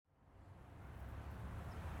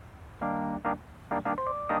Hi,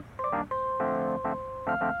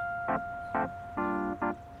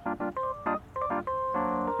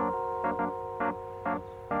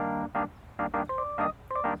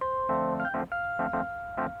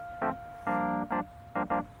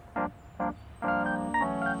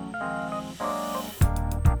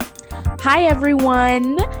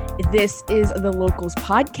 everyone. This is the Locals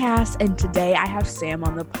Podcast, and today I have Sam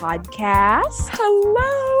on the podcast.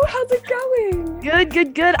 Hello, how's it going?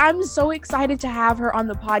 Good. I'm so excited to have her on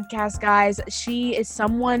the podcast, guys. She is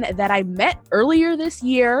someone that I met earlier this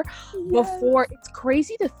year. Before, it's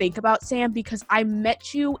crazy to think about, Sam, because I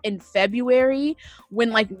met you in February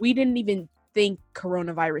when, we didn't even think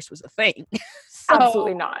coronavirus was a thing.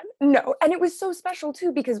 Absolutely not. No. And it was so special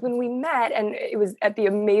too, because when we met, and it was at the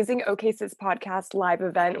amazing OK Sis podcast live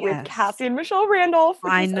event with Cassie and Michelle Randolph,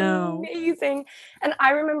 which was amazing. And I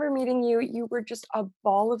remember meeting you. You were just a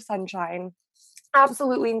ball of sunshine.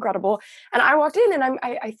 Absolutely incredible. And I walked in and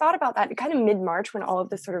I thought about that kind of mid-March when all of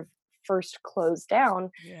this sort of first closed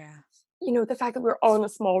down. Yeah. You know, the fact that we're all in a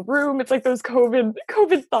small room, it's like those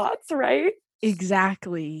COVID thoughts, right?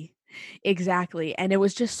 Exactly. And it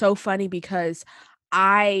was just so funny because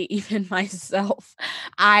I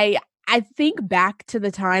think back to the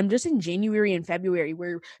time just in January and February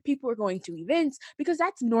where people were going to events because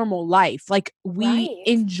that's normal life. Like we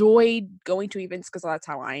enjoyed going to events because that's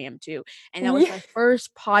how I am too. And that was my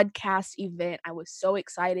first podcast event. I was so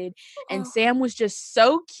excited. And Sam was just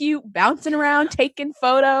so cute, bouncing around, taking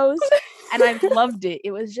photos. And I loved it.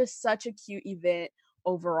 It was just such a cute event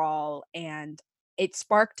overall. And it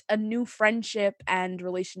sparked a new friendship and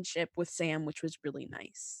relationship with Sam, which was really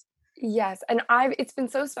nice. Yes, and it's been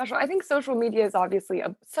so special. I think social media is obviously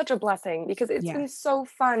such a blessing because it's been so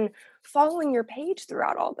fun following your page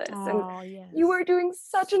throughout all this. You are doing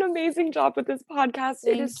such an amazing job with this podcast.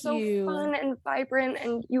 It is so fun and vibrant,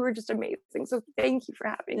 and you are just amazing. So thank you for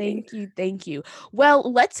having me. Thank you.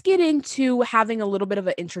 Well, let's get into having a little bit of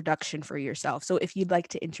an introduction for yourself. So if you'd like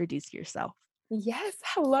to introduce yourself. Yes.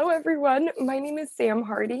 Hello, everyone. My name is Sam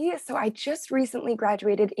Hardy. So I just recently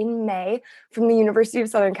graduated in May from the University of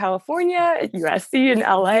Southern California at USC in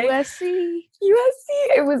LA. USC.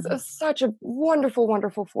 It was such a wonderful,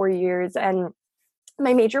 wonderful 4 years. And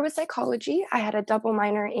my major was psychology. I had a double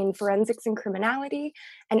minor in forensics and criminality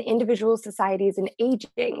and individual societies and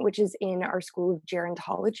aging, which is in our School of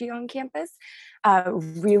Gerontology on campus.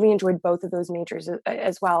 Really enjoyed both of those majors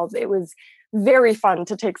as well. It was very fun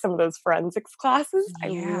to take some of those forensics classes. I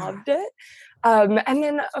loved it. And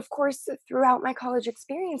then, of course, throughout my college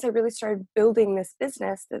experience, I really started building this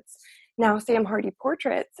business that's now Sam Hardy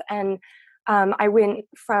Portraits. And I went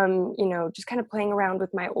from, just kind of playing around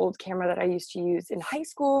with my old camera that I used to use in high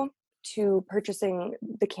school to purchasing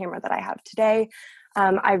the camera that I have today.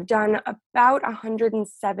 I've done about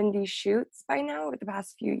 170 shoots by now over the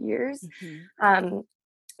past few years. And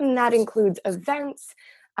that includes events,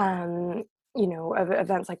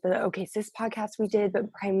 events like the OK Sis podcast we did,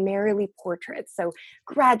 but primarily portraits. So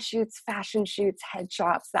grad shoots, fashion shoots,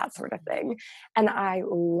 headshots, that sort of thing. And I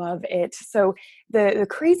love it. So the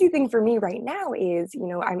crazy thing for me right now is,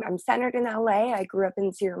 I'm centered in LA. I grew up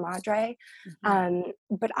in Sierra Madre,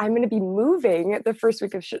 but I'm going to be moving the first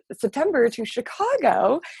week of September to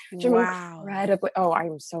Chicago, which I'm incredibly,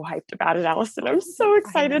 I'm so hyped about it, Allison. I'm so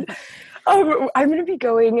excited. I'm going to be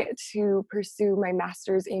going to pursue my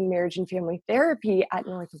master's in marriage and family therapy at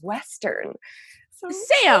Northwestern. So,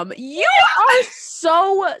 Sam, you are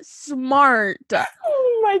so smart.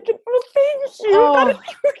 Oh my goodness. Well, thank you. That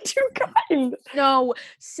is too kind. No,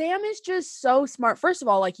 Sam is just so smart. First of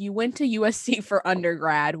all, you went to USC for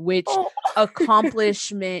undergrad, which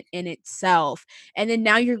accomplishment in itself. And then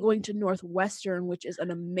now you're going to Northwestern, which is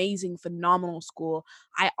an amazing, phenomenal school.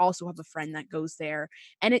 I also have a friend that goes there,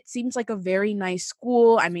 and it seems like a very nice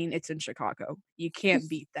school. I mean, it's in Chicago. You can't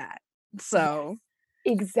beat that. So...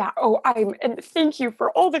 Exactly. And thank you for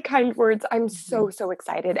all the kind words. I'm so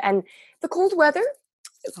excited. And the cold weather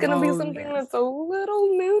is going to be something that's a little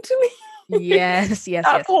new to me. Yes.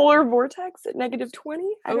 That polar vortex at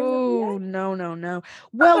 -20. Oh, no.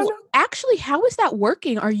 Well, actually, how is that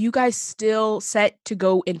working? Are you guys still set to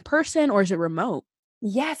go in person or is it remote?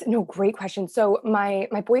 Yes. No, great question. So my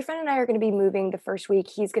boyfriend and I are going to be moving the first week.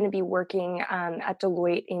 He's going to be working at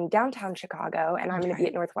Deloitte in downtown Chicago, and I'm going to be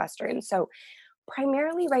at Northwestern. So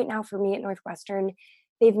primarily right now for me at Northwestern,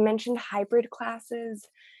 they've mentioned hybrid classes,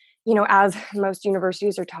 as most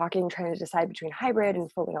universities are trying to decide between hybrid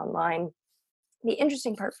and fully online. The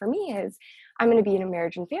interesting part for me is I'm going to be in a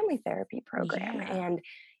marriage and family therapy program. And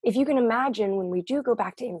if you can imagine, when we do go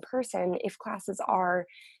back to in-person, if classes are,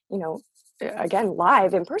 again,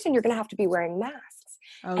 live in person, you're going to have to be wearing masks.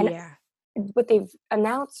 what they've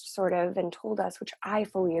announced sort of and told us, which I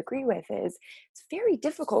fully agree with, is it's very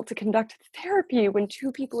difficult to conduct therapy when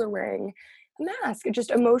two people are wearing a mask. It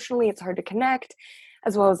just emotionally, it's hard to connect,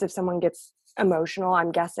 as well as if someone gets emotional,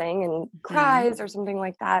 I'm guessing, and Mhm. cries or something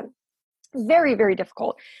like that. Very, very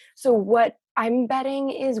difficult. So what I'm betting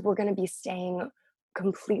is we're going to be staying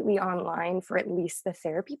completely online for at least the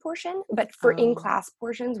therapy portion, but for Oh. in-class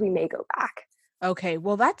portions, we may go back. Okay,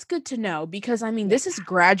 well, that's good to know because I mean, Yeah. this is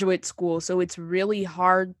graduate school, so it's really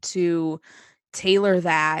hard to tailor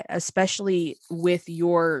that, especially with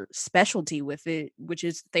your specialty with it, which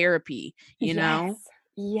is therapy, you Yes. know?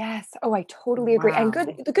 Yes. Oh, I totally agree. And Wow.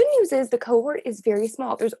 the good news is the cohort is very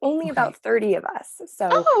small. There's only Okay. about 30 of us. So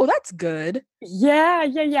Oh, that's good.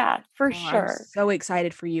 yeah, for Oh, I'm sure. so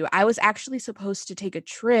excited for you. I was actually supposed to take a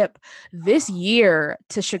trip this year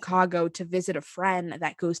to Chicago to visit a friend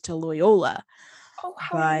that goes to Loyola, Oh,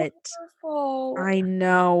 how but wonderful. I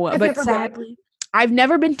know, Have you but ever been? sadly, I've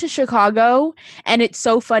never been to Chicago, and it's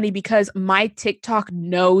so funny because my TikTok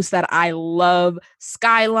knows that I love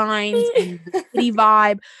skylines and the city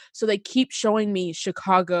vibe, so they keep showing me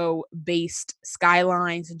Chicago-based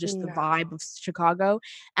skylines and just the vibe No. of Chicago,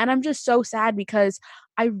 and I'm just so sad because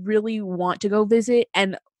I really want to go visit,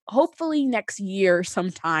 and hopefully next year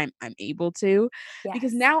sometime I'm able to,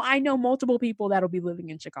 because Yes. now I know multiple people that'll be living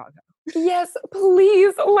in Chicago. Yes,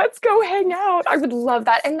 please, let's go hang out. I would love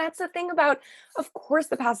that. And that's the thing about, of course,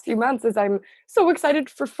 the past few months is I'm so excited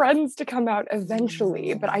for friends to come out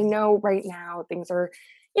eventually. But I Mm. know right now things are,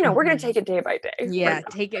 we're going to Mhm. take it day by day right Yeah, now.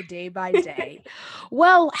 take it day by day.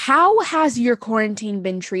 Well, how has your quarantine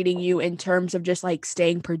been treating you in terms of just like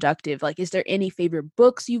staying productive? Like, is there any favorite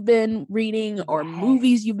books you've been reading or Yes.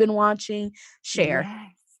 movies you've been watching? Share.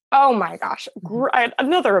 Yes. Oh my gosh. Mhm.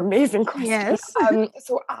 Another amazing question. Yes.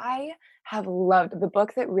 So I have loved the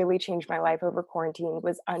book that really changed my life over quarantine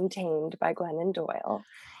was Untamed by Glennon Doyle.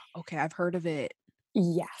 Okay, I've heard of it.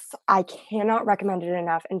 Yes, I cannot recommend it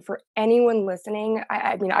enough, and for anyone listening,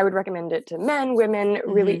 I mean, I would recommend it to men, women,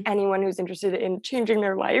 really Mhm. anyone who's interested in changing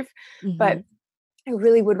their life, but Mhm. I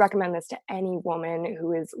really would recommend this to any woman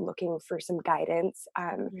who is looking for some guidance.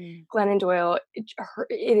 Mm. Glennon Doyle,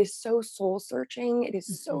 it is so soul searching. It is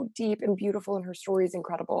Mhm. so deep and beautiful, and her story is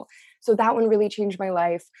incredible. So that one really changed my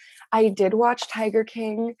life. I did watch Tiger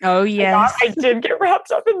King. Oh, yes. I did get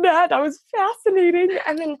wrapped up in that. That was fascinating.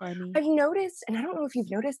 And then Funny. I've noticed, and I don't know if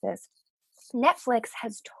you've noticed this, Netflix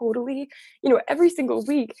has totally, every single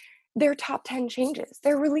week, their top 10 changes.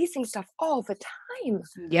 They're releasing stuff all the time.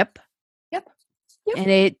 Yep. Yep. Yep.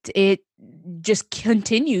 And it just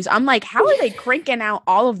continues. I'm like, how are they cranking out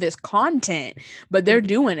all of this content? But they're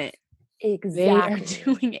doing it. They are Exactly.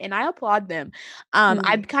 doing it, and I applaud them. Mm,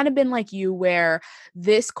 I've kind of been like you where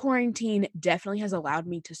this quarantine definitely has allowed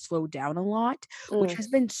me to slow down a lot, which mm. has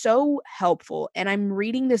been so helpful, and I'm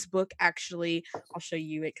reading this book actually, I'll show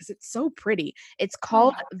you it because it's so pretty. It's Oh,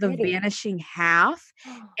 called how The pretty. Vanishing Half,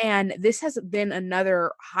 and this has been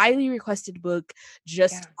another highly requested book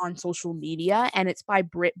just Yeah. on social media, and it's by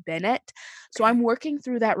Britt Bennett. So Okay. I'm working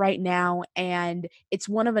through that right now, and it's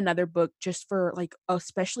one of another book just for, like,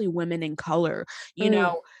 especially women in color, you Mm,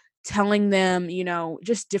 know, telling them,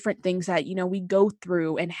 just different things that, we go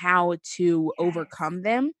through and how to yes. overcome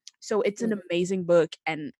them. So it's an Mm. amazing book,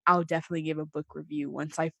 and I'll definitely give a book review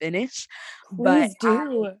once I finish. But Please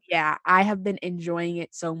do. yeah, I have been enjoying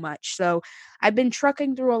it so much. So I've been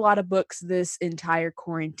trucking through a lot of books this entire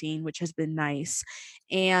quarantine, which has been nice.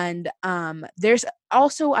 And there's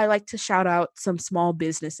also, I like to shout out some small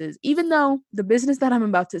businesses, even though the business that I'm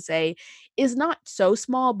about to say is not so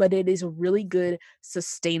small, but it is a really good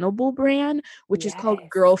sustainable brand, which is called Yes.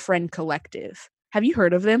 Girlfriend Collective. Have you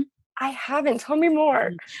heard of them? I haven't. Tell me more.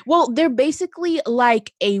 Mhm. Well, they're basically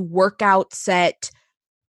like a workout set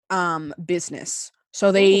business.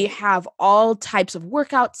 So they Oh, have all types of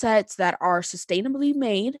workout sets that are sustainably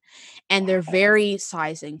made, and they're yes. very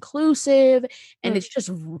size inclusive, and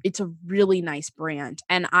Mm, it's a really nice brand.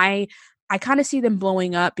 And I kind of see them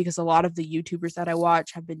blowing up because a lot of the YouTubers that I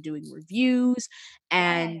watch have been doing reviews,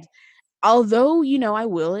 and yes. although, I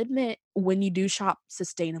will admit when you do shop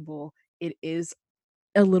sustainable, it is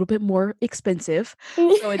a little bit more expensive.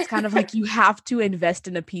 So it's kind of like you have to invest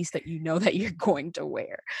in a piece that you know that you're going to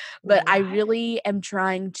wear. But I Right. really am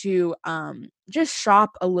trying to just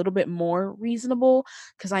shop a little bit more reasonable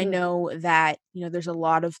because I Mm, know that, there's a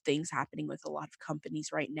lot of things happening with a lot of companies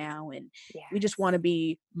right now, and we just yes. want to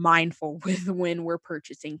be mindful with when we're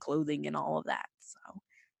purchasing clothing and all of that. So,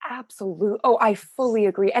 Absolutely. Oh, I fully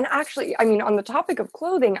agree. And actually, I mean, on the topic of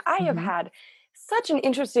clothing, I have mhm. had such an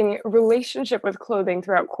interesting relationship with clothing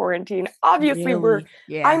throughout quarantine. Obviously, Really?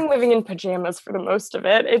 Yeah. I'm living in pajamas for the most of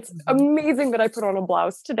it. It's Mhm. amazing that I put on a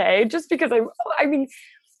blouse today just because I mean,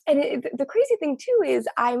 and the crazy thing too is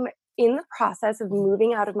I'm in the process of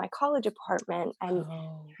moving out of my college apartment and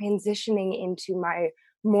Oh, transitioning into my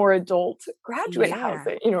more adult graduate yeah.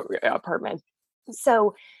 housing, apartment.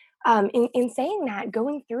 So, in saying that,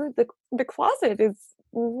 going through the closet is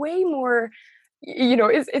way more,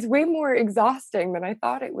 is way more exhausting than I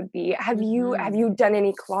thought it would be. Have you Mhm. done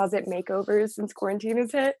any closet makeovers since quarantine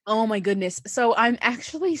has hit? Oh my goodness. So I'm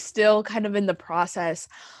actually still kind of in the process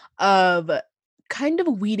of kind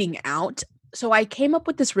of weeding out. So I came up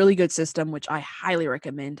with this really good system, which I highly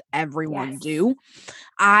recommend everyone Yes. do.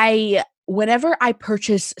 I whenever I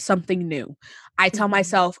purchase something new, I tell Mhm.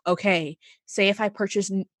 myself, okay, say if I purchase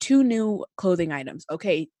two new clothing items,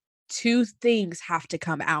 okay, two things have to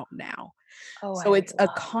come out now. Oh, So I it's a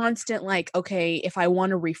love. constant like, okay, if I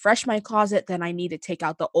want to refresh my closet, then I need to take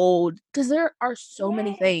out the old because there are so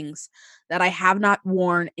many Yes. things that I have not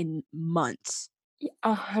worn in months.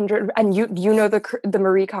 100, and you know the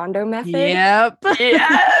Marie Kondo method? Yep.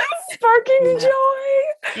 Yes, sparking Yeah, joy.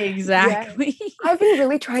 Yes. exactly. I've been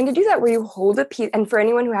really trying to do that where you hold a piece, and for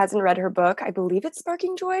anyone who hasn't read her book, I believe it's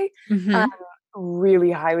Sparking Joy. Um, Mhm.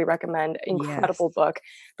 really highly recommend, Yes. incredible book.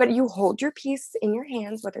 But you hold your piece in your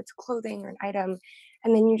hands, whether it's clothing or an item,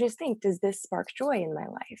 and then you just think, does this spark joy in my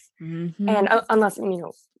life? And Mhm. unless,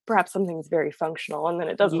 perhaps something's very functional and then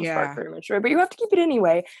it doesn't spark Yeah. very much joy, but you have to keep it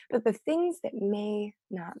anyway. But the things that may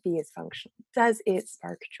not be as functional, does it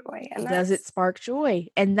spark joy? And Does it that's spark joy?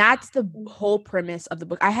 And that's the whole Mhm. premise of the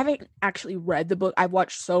book. I haven't actually read the book. I've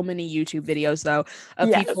watched so many YouTube videos though of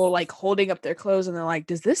Yes. people like holding up their clothes and they're like,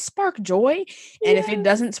 "Does this spark joy?" And if it Yes.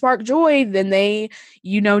 doesn't spark joy, then they,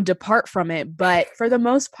 depart from it. But for the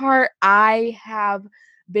most part, I have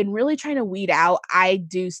been really trying to weed out. I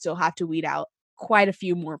do still have to weed out quite a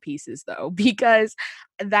few more pieces though because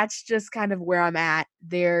that's just kind of where I'm at.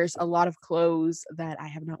 There's a lot of clothes that I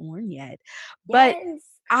have not worn yet. But Yes.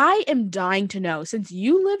 I am dying to know, since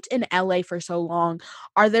you lived in LA for so long,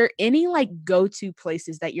 are there any like go-to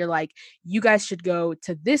places that you're like, you guys should go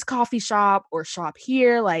to this coffee shop or shop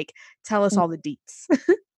here? Like, tell us all the deets.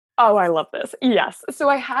 Oh, I love this. Yes. So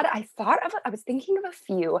I was thinking of a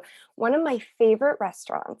few. One of my favorite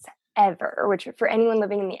restaurants ever, which for anyone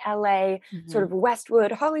living in the LA, sort Mhm. of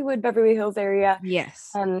Westwood, Hollywood, Beverly Hills area,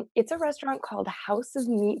 Yes. it's a restaurant called House of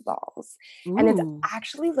Meatballs, and it's Ooh.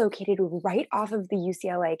 actually located right off of the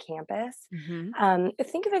UCLA campus. Mhm.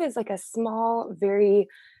 Think of it as like a small, very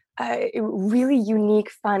really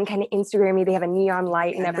unique, fun, kind of Instagrammy. They have a neon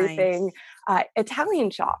light and Yeah, everything. nice.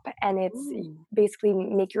 Italian shop, and it's Ooh. basically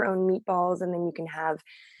make your own meatballs, and then you can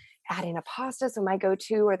add in a pasta. So my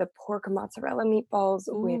go-to are the pork mozzarella meatballs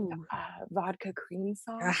with Ooh. vodka cream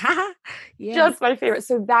sauce. Yeah. Just my favorite.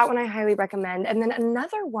 So that one I highly recommend. And then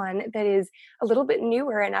another one that is a little bit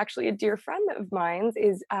newer and actually a dear friend of mine's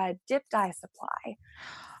is Dip Dye Supply.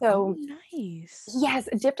 Oh, So nice. yes,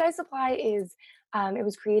 Dip Dye Supply is it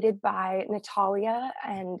was created by Natalia,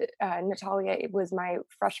 and Natalia, it was my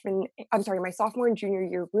sophomore and junior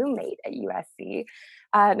year roommate at USC.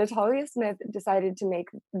 Natalia Smith decided to make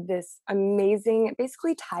this amazing,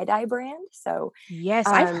 basically tie-dye brand. So, Yes,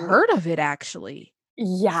 I've um, heard of it actually.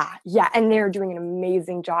 yeah, yeah, and they're doing an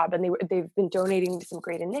amazing job, and they've been donating to some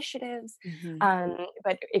great initiatives. Mhm.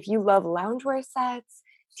 But if you love loungewear sets,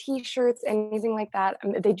 T-shirts, anything like that,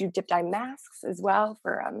 they do dip dye masks as well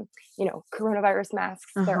for coronavirus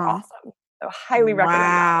masks. They're Uh-huh. awesome. So highly recommend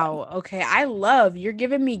that Wow. Okay. You're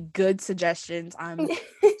giving me good suggestions. I'm one.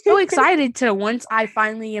 so excited to once I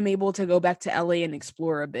finally am able to go back to LA and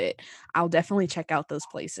explore a bit. I'll definitely check out those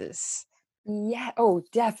places. Yeah. Oh,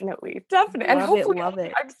 definitely, definitely, and Love it. hopefully Love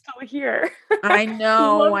it. I'm still here. I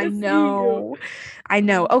know. Love I to see you. know. I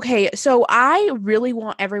know. Okay. So I really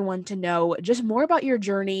want everyone to know just more about your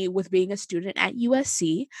journey with being a student at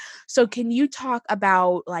USC. So can you talk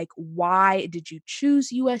about like why did you choose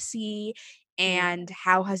USC Yeah. and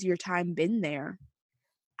how has your time been there?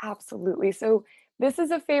 Absolutely. So this is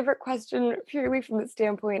a favorite question purely from the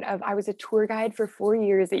standpoint of I was a tour guide for 4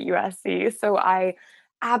 years at USC. So I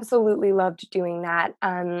absolutely loved doing that.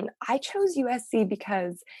 I chose USC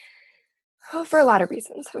because for a lot of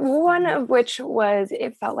reasons. One Mhm. of which was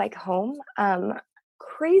it felt like home.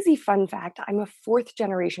 crazy fun fact, I'm a fourth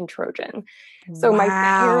generation Trojan. So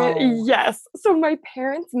Wow. so my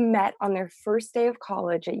parents met on their first day of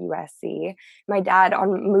college at USC. My dad, on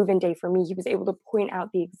move-in day for me, he was able to point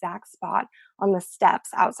out the exact spot on the steps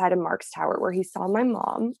outside of Mark's Tower where he saw my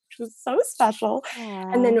mom, which was so special.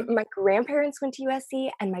 And then Aw. my grandparents went to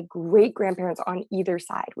USC, and my great-grandparents on either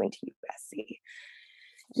side went to USC.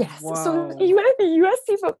 Yes, so Whoa.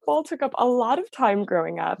 USC football took up a lot of time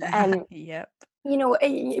growing up, and Yep.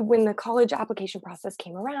 when the college application process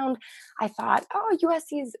came around, I thought, oh,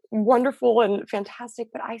 USC is wonderful and fantastic,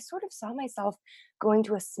 but I sort of saw myself going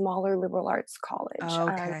to a smaller liberal arts college.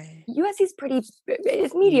 Okay. USC is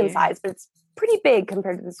it's medium Yeah. sized, but it's pretty big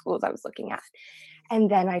compared to the schools I was looking at. And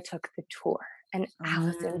then I took the tour, and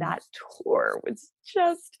Allison, Mm. that tour was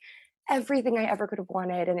just everything I ever could have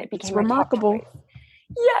wanted, and it It's became my top remarkable. choice.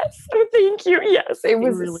 Yes, oh, thank you. Yes, it It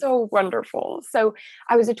was really so wonderful. So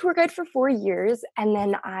I was a tour guide for 4 years, and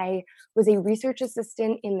then I was a research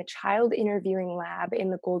assistant in the child interviewing lab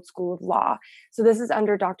in the Gold School of Law. So this is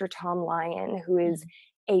under Dr. Tom Lyon, who is Mhm.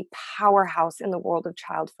 a powerhouse in the world of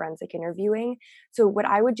child forensic interviewing. So what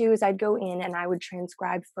I would do is I'd go in and I would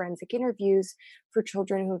transcribe forensic interviews for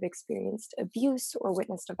children who have experienced abuse or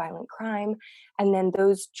witnessed a violent crime. And then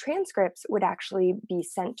those transcripts would actually be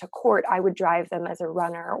sent to court. I would drive them as a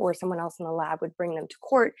runner, or someone else in the lab would bring them to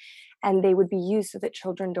court, and they would be used so that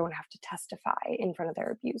children don't have to testify in front of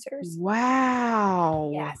their abusers.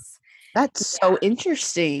 Wow. Yes. That's so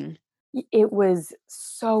interesting. It was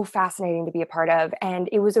so fascinating to be a part of, and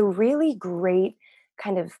it was a really great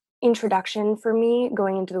kind of introduction for me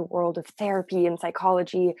going into the world of therapy and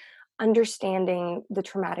psychology, understanding the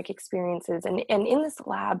traumatic experiences. And in this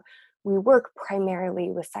lab, we work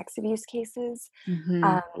primarily with sex abuse cases.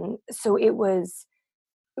 Mhm. So it was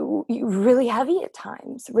really heavy at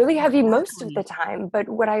times, really heavy most of the Exactly. time. But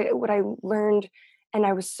what I learned, and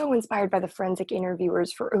I was so inspired by the forensic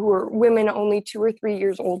interviewers who were women only 2 or 3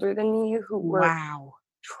 years older than me, who were Wow.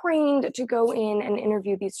 trained to go in and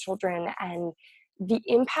interview these children, and the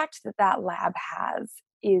impact that that lab has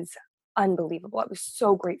is unbelievable. I was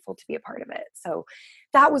so grateful to be a part of it. So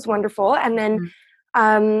that was wonderful. And then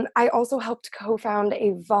Mhm. I also helped co-found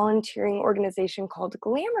a volunteering organization called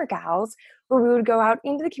Glamour Gals, where we would go out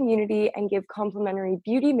into the community and give complimentary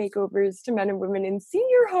beauty makeovers to men and women in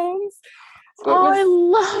senior homes. So it Oh, I was,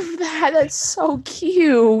 love that. That's so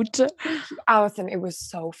cute. thank you, Allison. It was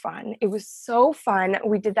so fun. It was so fun.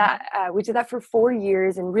 We did Mhm. that. We did that for 4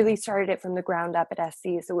 years and really started it from the ground up at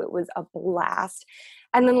SC. So it was a blast.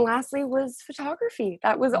 And then lastly was photography.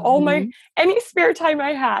 That was all my Mhm. any spare time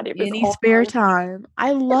I had. It was Any all spare volunteer. time.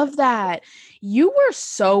 I love that. You were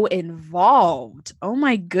so involved. Oh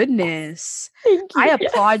my goodness. Thank I you.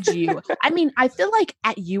 applaud you. I mean, I feel like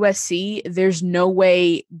at USC, there's no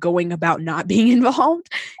way going about not being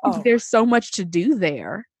involved. Oh, There's so much to do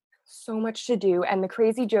there. so much to do. And the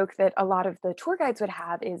crazy joke that a lot of the tour guides would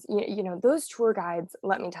have is, those tour guides,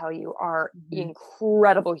 let me tell you, are Mhm.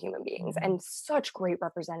 incredible human beings Mhm. and such great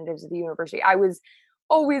representatives of the university. I was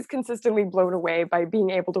always consistently blown away by being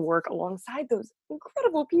able to work alongside those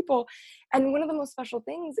incredible people. And one of the most special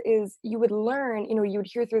things is you would learn, you would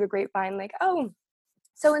hear through the grapevine, like, oh,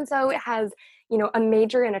 so and so has, a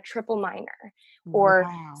major and a triple minor, or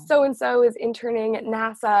Wow. so and so is interning at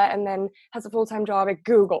NASA and then has a full-time job at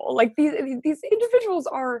Google. Like these individuals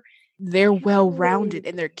are They're truly, well-rounded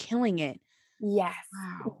and they're killing it. yes.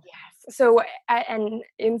 Wow. Yes. So and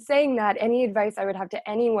in saying that, any advice I would have to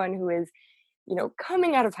anyone who is,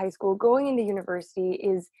 coming out of high school, going into university,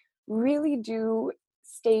 is really do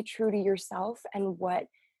stay true to yourself and what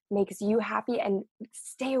makes you happy, and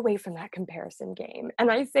stay away from that comparison game.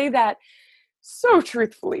 And I say that so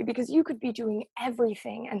truthfully, because you could be doing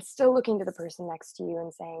everything and still looking to the person next to you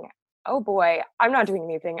and saying, oh boy, I'm not doing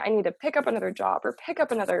anything, I need to pick up another job or pick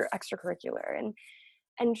up another extracurricular.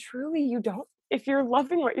 And truly you don't. If you're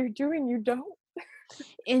loving what you're doing, you don't.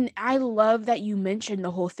 And I love that you mentioned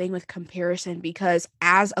the whole thing with comparison because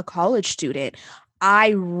as a college student, I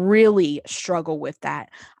really struggle with that.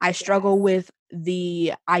 I struggle Yes. with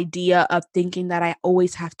the idea of thinking that I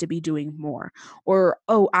always have to be doing more or,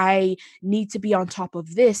 oh, I need to be on top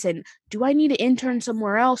of this. And do I need to intern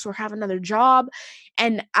somewhere else or have another job?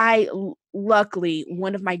 And luckily,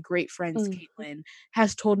 one of my great friends, Mhm. Caitlin,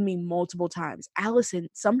 has told me multiple times, Allison,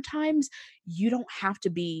 sometimes you don't have to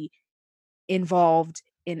be involved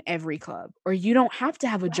in every club, or you don't have to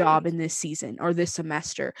have a job Right. in this season or this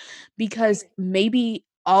semester because Right. maybe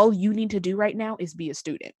all you need to do right now is be a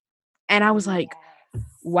student. And I was like, Yes.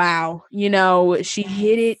 wow, she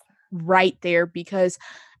hit Yes. it right there because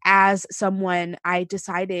as someone, I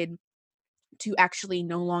decided to actually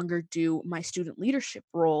no longer do my student leadership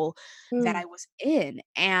role that Mm, I was in.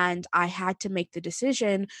 And I had to make the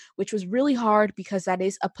decision, which was really hard because that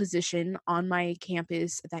is a position on my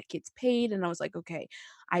campus that gets paid. And I was like, okay,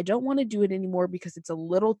 I don't want to do it anymore because it's a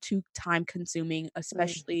little too time consuming,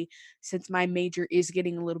 mm, especially since my major is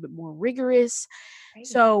getting a little bit more rigorous. right.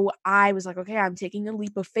 So I was like, okay, I'm taking a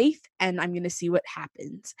leap of faith and I'm going to see what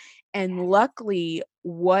happens. And Yes. luckily,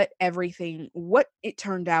 what it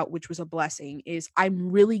turned out, which was a blessing, is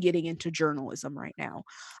I'm really getting into journalism right now.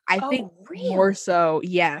 I think Oh, more really? so,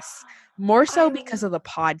 yes, more I so because love of the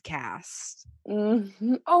podcast.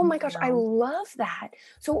 Oh You my gosh, I know? love that.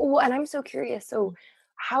 So, well, and I'm so curious. So,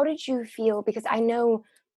 how did you feel? Because I know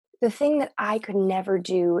the thing that I could never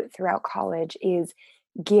do throughout college is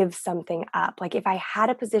give something up. Like if I had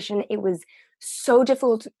a position, it was so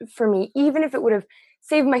difficult for me, even if it would have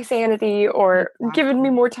saved my sanity or given me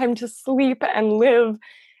Exactly. more time to sleep and live.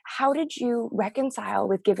 How did you reconcile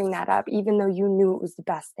with giving that up, even though you knew it was the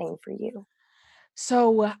best thing for you?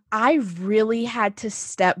 So I really had to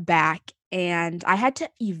step back and I had to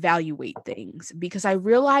evaluate things because I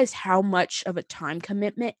realized how much of a time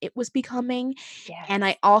commitment it was becoming. And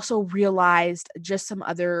I Yes. also realized just some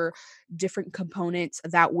other different components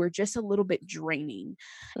that were just a little bit draining.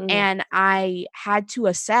 Mm, And I had to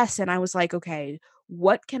assess and I was like, okay,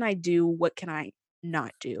 what can I do? What can I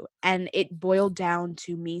not do? And it boiled down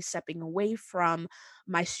to me stepping away from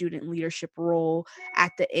my student leadership role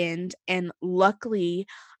at the end. And luckily,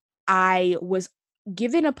 I was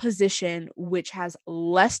given a position which has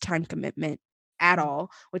less time commitment at mm, all,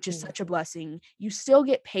 which is mm. such a blessing. You still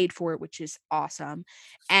get paid for it, which is awesome.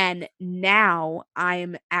 And now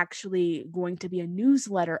I'm actually going to be a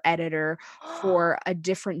newsletter editor for a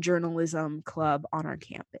different journalism club on our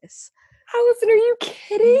campus. Allison, are you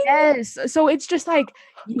kidding? Yes. So it's just like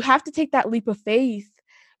you have to take that leap of faith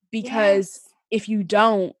because Yes. if you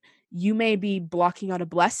don't, you may be blocking out a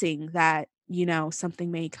blessing that,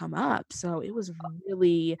 something may come up. So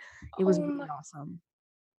really it was Oh really my awesome.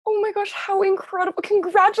 oh my gosh, how incredible.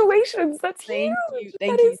 Congratulations. That's huge.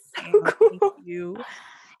 That Thank is you so so much. Thank cool. you.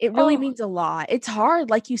 It really Oh, means a lot. It's hard,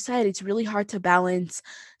 like you said, it's really hard to balance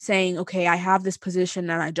saying, "Okay, I have this position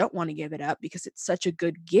and I don't wanna give it up because it's such a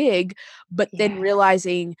good gig," but then yes.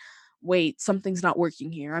 realizing, "Wait, something's not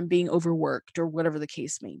working here. I'm being overworked," or whatever the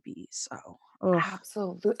case may be. So, ugh.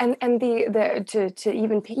 Absolutely, and the to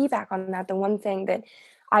even piggyback on that, the one thing that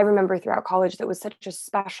I remember throughout college that was such a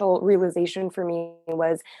special realization for me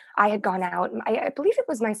was I had gone out, I believe it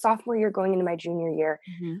was my sophomore year going into my junior year.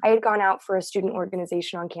 Mhm, I had gone out for a student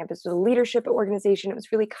organization on campus, it was a leadership organization, it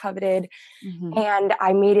was really coveted, mhm. and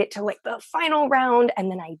I made it to, like, the final round, and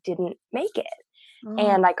then I didn't make it.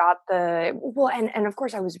 And Oh, I got the well, and of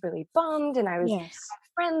course I was really bummed and I was yes.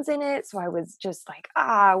 friends in it, so I was just like,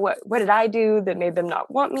 "Ah, what did I do that made them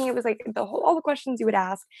not want me?" It was like the whole all the questions you would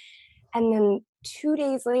ask. And then 2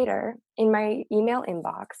 days later, in my email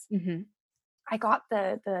inbox, Mhm. I got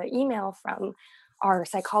the email from our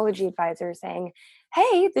psychology advisor saying,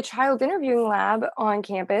 "Hey, the child interviewing lab on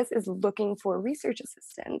campus is looking for research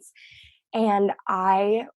assistants." And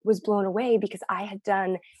I was blown away because I had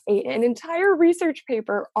done an entire research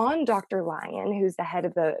paper on Dr. Lyon, who's the head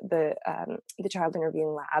of the child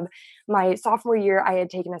interviewing lab. My sophomore year, I had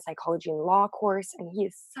taken a psychology and law course, and he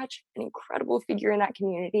is such an incredible figure in that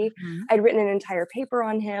community. Mhm. I'd written an entire paper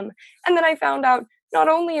on him, and then I found out not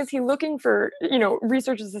only is he looking for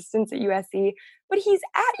research assistants at USC, but he's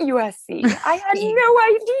at USC. I had no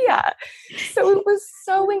idea. So it was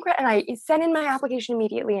so incredible. And I sent in my application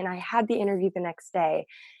immediately and I had the interview the next day.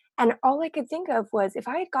 And all I could think of was if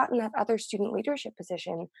I had gotten that other student leadership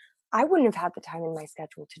position, I wouldn't have had the time in my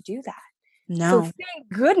schedule to do that. So No. thank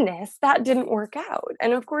goodness that didn't work out.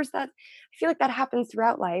 And of course, that I feel like that happens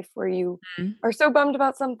throughout life where you Mhm. are so bummed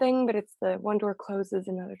about something, but it's the one door closes,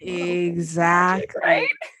 another door opens magic, right? Exactly.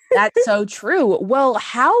 That's so true. Well,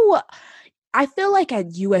 how I feel like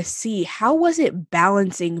at USC, how was it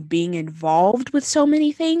balancing being involved with so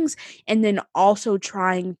many things and then also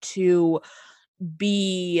trying to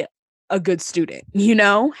be a good student, you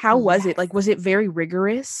know? How was it? Like, Yes. was it very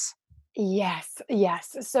rigorous? Yes,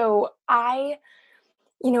 yes. So I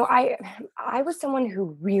I was someone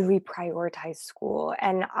who really prioritized school,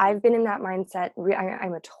 and I've been in that mindset.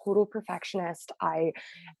 I'm a total perfectionist.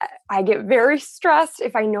 I get very stressed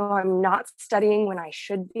if I know I'm not studying when I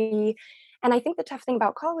should be, and I think the tough thing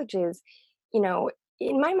about college is, you know,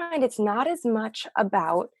 in my mind, it's not as much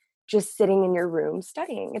about just sitting in your room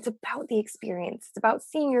studying. It's about the experience. It's about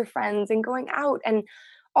seeing your friends and going out, and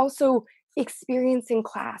also experience in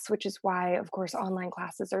class, which is why, of course, online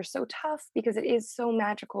classes are so tough because it is so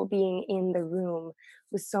magical being in the room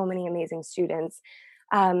with so many amazing students.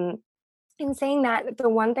 Um, in saying that, the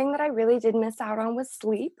one thing that I really did miss out on was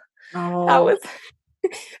sleep. That Oh. was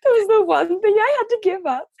that was the one thing I had to give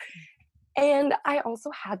up. And I also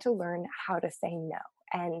had to learn how to say no.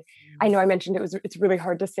 And I know I mentioned it's really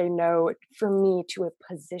hard to say no for me to a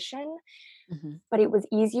position, Mm-hmm. but it was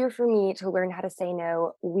easier for me to learn how to say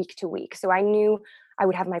no week to week. So I knew I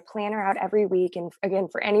would have my planner out every week. And again,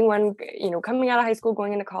 for anyone, coming out of high school,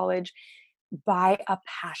 going into college, buy a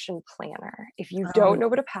passion planner. If you don't know Oh.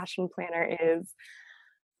 what a passion planner is,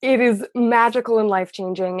 it is magical and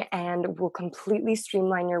life-changing and will completely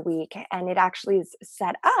streamline your week, and it actually is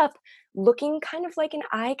set up looking kind of like an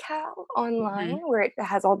iCal Mm-hmm. online where it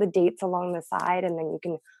has all the dates along the side, and then you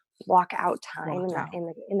can block out time Block in that out.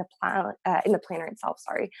 in the planner itself,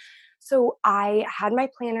 sorry. So I had my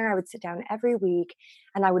planner, I would sit down every week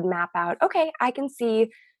and I would map out, okay, I can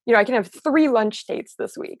see, I can have 3 lunch dates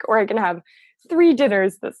this week, or I can have 3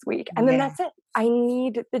 dinners this week, and then Yeah. that's it. I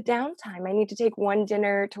need the downtime. I need to take one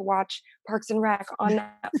dinner to watch Parks and Rec on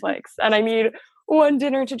Netflix, and I need one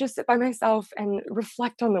dinner to just sit by myself and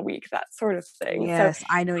reflect on the week, that sort of thing. So, Yes,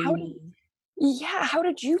 I know what how you did mean. how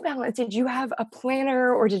did you balance? Did you have a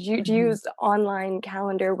planner or do you Mhm. use the online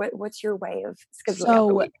calendar? What's your way of scheduling out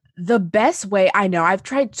the So week? the best way I know, I've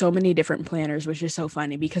tried so many different planners, which is so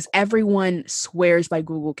funny because everyone swears by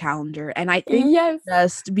Google Calendar. And I think Yes.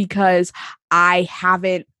 just because I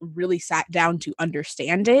haven't really sat down to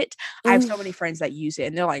understand it. I have Mm, so many friends that use it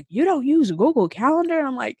and they're like, you don't use Google Calendar? And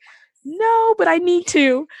I'm like, no, but I need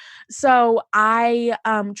to. So I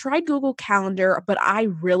tried Google Calendar, but I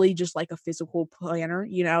really just like a physical planner,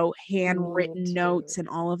 me handwritten too. notes and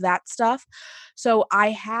all of that stuff. So I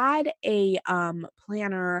had a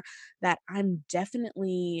planner that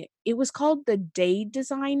it was called the Day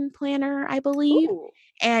Design Planner, I believe. Ooh,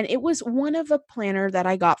 And it was one of a planner that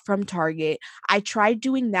I got from Target. I tried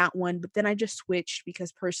doing that one, but then I just switched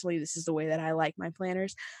because personally this is the way that I like my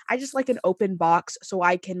planners. I just like an open box so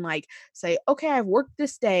I can like say, okay, I've worked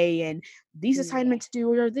this day and these yeah. assignments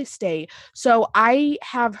due are this day. So I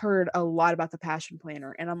have heard a lot about the Passion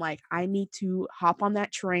Planner and I'm like, I need to hop on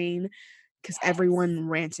that train because Yes. everyone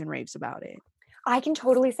rants and raves about it. I can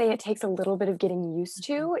totally say it takes a little bit of getting used Mhm.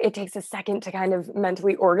 to. It takes a second to kind of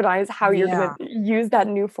mentally organize how you're gonna Yeah, use that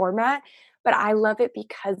new format, but I love it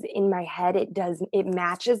because in my head it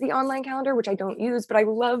matches the online calendar, which I don't use, but I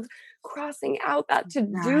love crossing out that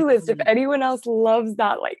to-do list. If exactly. anyone else loves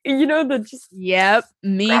that, like, the just Yep,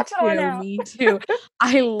 me scratch it on too, out. me too.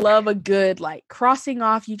 I love a good, like, crossing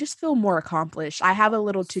off, you just feel more accomplished. I have a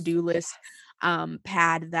little to-do list, Yes.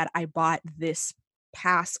 pad that I bought this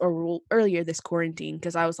past or well, earlier this quarantine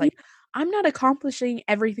because I was like, "I'm not accomplishing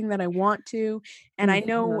everything that I want to," and I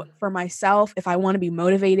know Mhm. for myself, if I wanna be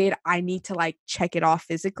motivated, I need to, like, check it off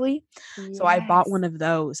physically. So I bought Yes. one of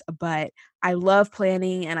those, but I love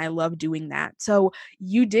planning and I love doing that. So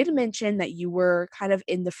you did mention that you were kind of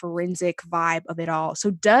in the forensic vibe of it all. So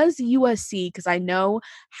does USC, because I know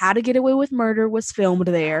How to Get Away with Murder was filmed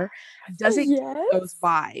there, does it give those Yes.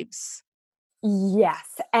 vibes?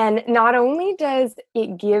 Yes, and not only does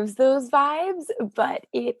it gives those vibes, but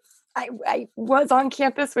I was on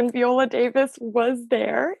campus when Viola Davis was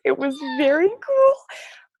there. It was very cool.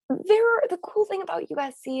 The cool thing about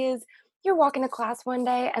USC is you're walking to class one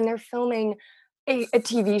day and they're filming a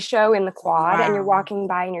TV show in the quad, and you're Wow. walking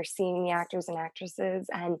by and you're seeing the actors and actresses,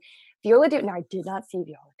 and Viola Davis. Now, I did not see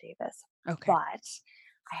Viola Davis, Okay. but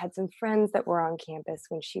I had some friends that were on campus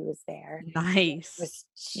when she was there, and it Nice. was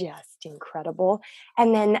just incredible.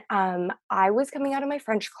 And then I was coming out of my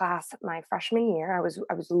French class my freshman year. I was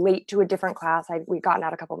late to a different class. We'd gotten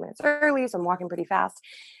out a couple minutes early, so I'm walking pretty fast.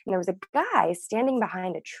 And there was a guy standing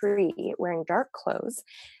behind a tree wearing dark clothes,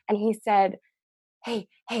 and he said, "Hey,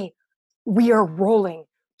 hey, we are rolling.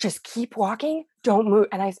 Just keep walking. Don't move."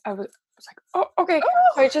 And I was like, "Oh, okay."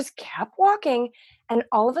 So I Oh! just kept walking, and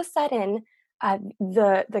all of a sudden,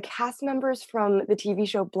 the cast members from the TV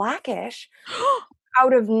show Blackish,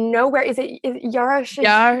 out of nowhere, is Yara Shahidi?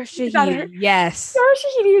 Yar Is that her? Shahidi, yes. Yara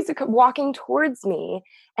Shahidi is walking towards me,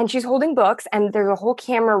 and she's holding books, and there's a whole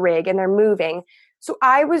camera rig, and they're moving. So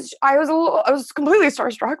I was completely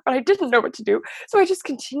starstruck, but I didn't know what to do. So I just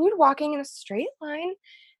continued walking in a straight line,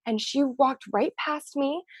 and she walked right past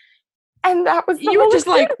me, and that was the You were whole just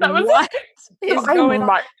like, experience. That was "What it. So is I going on?"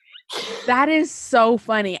 might. That is so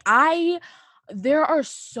funny. There are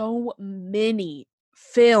so many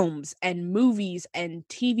films and movies and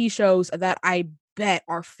TV shows that I bet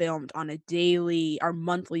are filmed on a daily or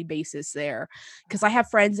monthly basis there. Because I have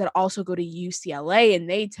friends that also go to UCLA and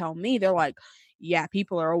they tell me, they're like, yeah,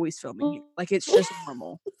 people are always filming here. Like it's just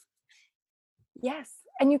normal. Yes,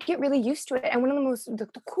 and you get really used to it, and one of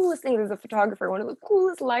the coolest things as a photographer, one of the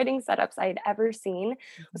coolest lighting setups I had ever seen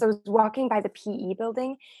was I was walking by the PE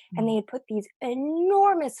building, and they Mhm. had put these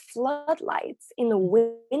enormous floodlights in the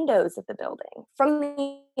Mhm. windows of the building from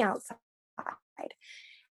the outside.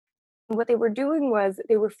 What they were doing was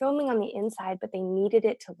they were filming on the inside, but they needed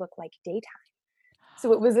it to look like daytime.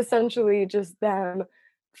 So it was essentially just them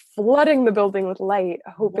flooding the building with light,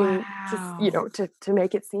 hoping Wow. to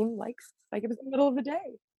make it seem like it was the middle of the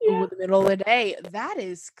day. Ooh, Yeah. the middle of the day. That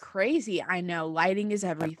is crazy. I know lighting is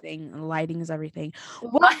everything. Lighting is everything.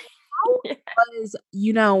 Well, Yeah. how was,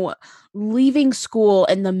 leaving school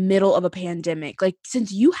in the middle of a pandemic? Like,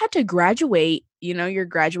 since you had to graduate, your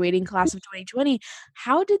graduating class of 2020,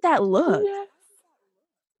 how did that look? Yes.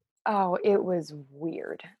 Oh, it was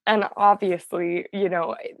weird. And obviously,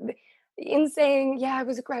 in saying, yeah, I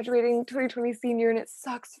was a graduating 2020 senior and it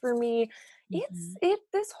sucks for me, Mhm.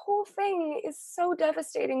 this whole thing is so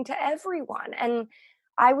devastating to everyone. And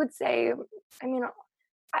I would say, I mean,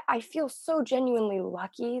 I feel so genuinely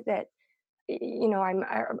lucky that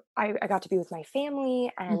I got to be with my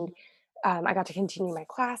family and Mhm. I got to continue my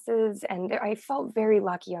classes, and I felt very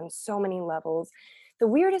lucky on so many levels. The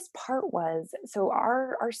weirdest part was, so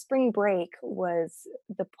our spring break was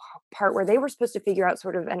the part where they were supposed to figure out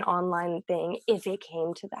sort of an online thing if it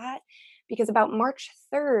came to that, because about March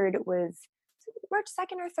 3rd was March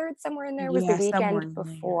 2nd or 3rd, somewhere in there was the Yeah, somewhere weekend in there.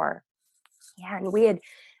 before. Yeah, and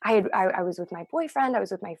I was with my boyfriend, I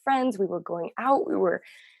was with my friends, we were going out, we were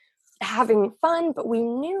having fun, but we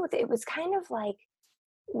knew that it was kind of like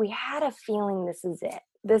we had a feeling this is it.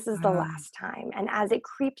 This is the Um, last time. And as it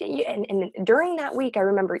creeped in, and during that week, I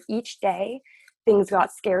remember each day things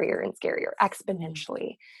got scarier and scarier mm,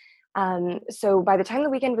 exponentially. So by the time the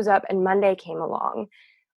weekend was up and Monday came along,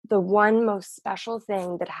 the one most special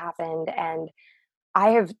thing that happened, and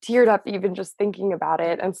I have teared up even just thinking about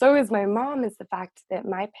it, and so is my mom, is the fact that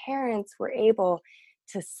my parents were able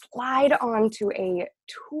to slide onto a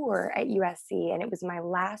tour at USC, and it was my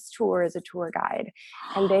last tour as a tour guide,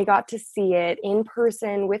 and they got to see it in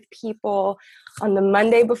person with people on the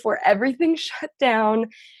Monday before everything shut down,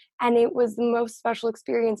 and it was the most special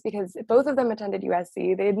experience because both of them attended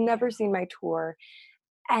USC. They had never seen my tour,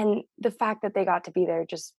 and the fact that they got to be there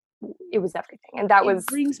just it was everything, and that it was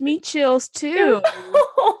brings me chills it too.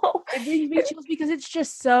 It brings me chills because it's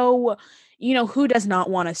just so, who does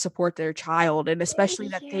not wanna support their child? And especially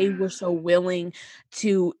that they Yeah. were so willing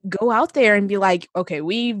to go out there and be like, "Okay,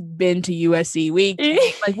 we've been to USC, we came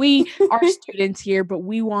like, we are students here, but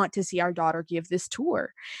we want to see our daughter give this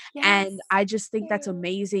tour." Yes. And I just think that's Yeah.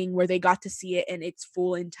 amazing where they got to see it in its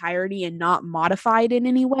full entirety and not modified in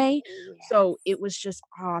any way. So, Yes. it was just,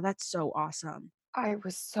 that's so awesome. I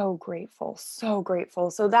was so grateful, so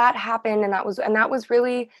grateful. So that happened, and that was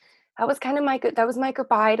really that was kind of that was my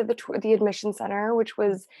goodbye to the admission center, which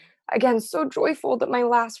was again so joyful that my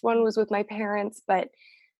last one was with my parents, but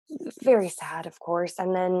very sad, of course.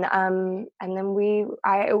 And then the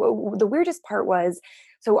weirdest part was,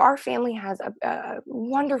 so our family has a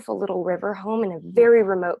wonderful little river home in a Mhm. very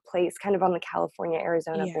remote place, kind of on the California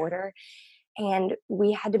Arizona Yeah. border. And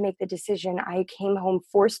we had to make the decision. I came home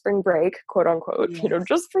for spring break, quote unquote, Yes.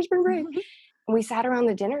 just for spring break. And we sat around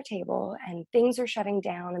the dinner table and things are shutting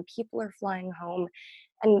down and people are flying home.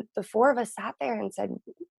 And the four of us sat there and said,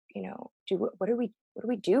 what do we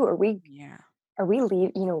do? Yeah.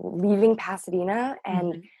 Leaving Pasadena?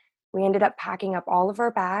 And Mhm. we ended up packing up all of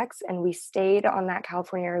our bags and we stayed on that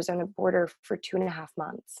California Arizona border for 2.5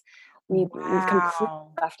 months. We've completely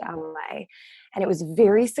Wow. left LA, and it was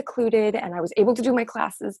very secluded, and I was able to do my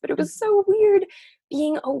classes, but it was Mhm. so weird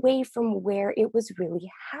being away from where it was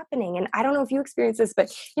really happening. And I don't know if you experienced this,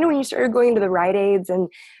 but when you started going to the Rite Aids and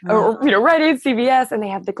Rite Aid, CVS, and they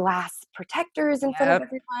have the glass protectors in front of Yep.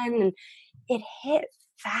 everyone, and it hit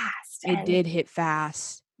fast. It And did hit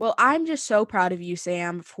fast. Well, I'm just so proud of you,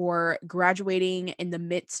 Sam, for graduating in the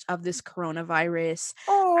midst of this coronavirus.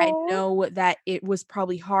 I oh, know that it was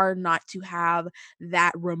probably hard not to have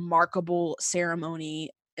that remarkable ceremony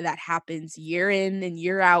that happens year in and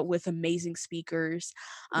year out with amazing speakers,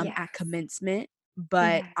 at yes. commencement.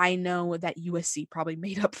 but Yeah. I know that USC probably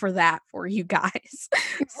made up for that for you guys.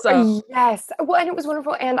 So Yes. Well, and it was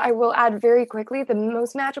wonderful, and I will add very quickly, the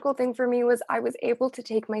most magical thing for me was I was able to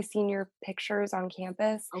take my senior pictures on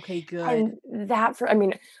campus, okay, good. and that for I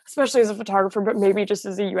mean, especially as a photographer, but maybe just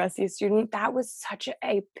as a USC student, that was such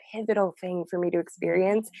a pivotal thing for me to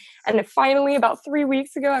experience, Yes. and finally, about 3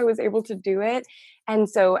 weeks ago, I was able to do it, and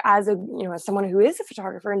so as as someone who is a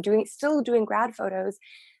photographer and still doing grad photos,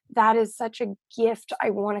 that is such a gift I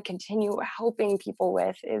wanna continue helping people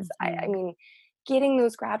with is I Mhm. mean, getting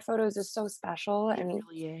those grad photos is so special, It and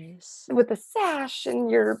really is. with the sash and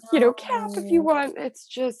your, cap if you Oh. want, it's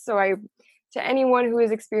just so I to anyone who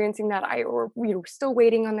is experiencing that, or, still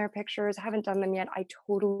waiting on their pictures, haven't done them yet, I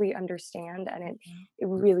totally understand, and it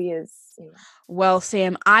really is, Well,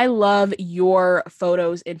 Sam, I love your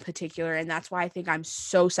photos in particular, and that's why I think I'm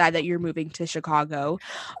so sad that you're moving to Chicago.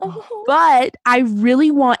 Oh, But I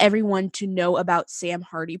really want everyone to know about Sam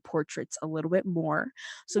Hardy portraits a little bit more.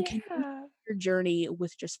 So, can you yeah. share your journey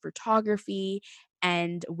with just photography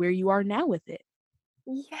and where you are now with it?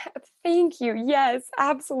 Yeah, thank you. Yes,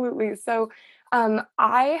 absolutely. So,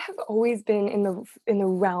 I have always been in the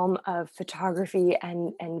realm of photography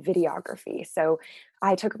and videography. So,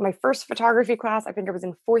 I took my first photography class. I think I was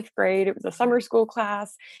in fourth grade. It was a summer school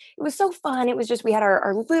class. It was so fun. It was just we had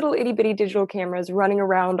our little itty bitty digital cameras running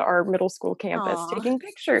around our middle school campus Aw. taking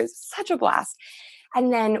pictures. Such a blast.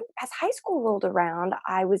 And then as high school rolled around,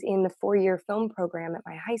 I was in the 4-year film program at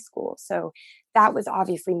my high school. So that was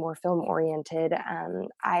obviously more film oriented.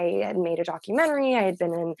 I had made a documentary. I had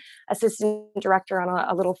been an assistant director on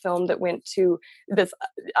a little film that went to this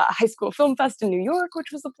high school film fest in New York,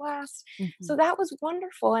 which was a blast. So Mhm. that was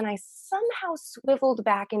wonderful. And I somehow swiveled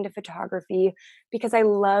back into photography because I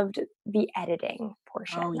loved the editing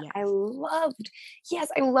portion. Oh, yes. I loved, yes,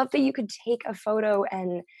 I loved that you could take a photo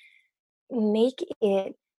and make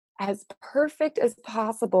it as perfect as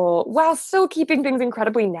possible while still keeping things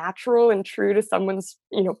incredibly natural and true to someone's,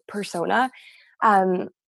 persona. Um,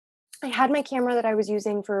 I had my camera that I was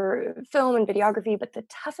using for film and videography, but the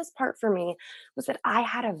toughest part for me was that I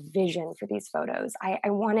had a vision for these photos. I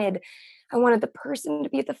wanted the person to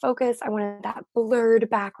be at the focus. I wanted that blurred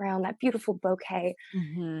background, that beautiful bouquet,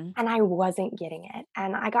 Mhm. and I wasn't getting it.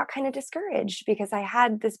 And I got kind of discouraged because I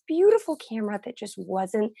had this beautiful camera that just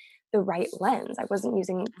wasn't the right lens. I wasn't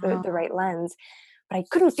using the Oh. right lens, but I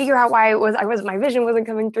couldn't figure out why my vision wasn't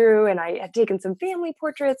coming through. And I had taken some family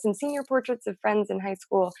portraits and senior portraits of friends in high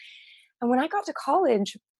school. And when I got to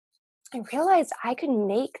college, I realized I could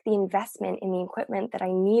make the investment in the equipment that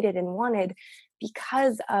I needed and wanted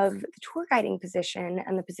because of the tour guiding position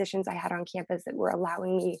and the positions I had on campus that were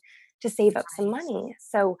allowing me to save up some Nice. money.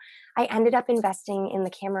 So I ended up investing in the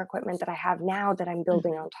camera equipment that I have now that I'm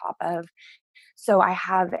building Mhm. on top of. So I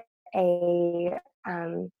have a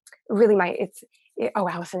really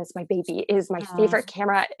Allison, it's my baby, is my Aw. favorite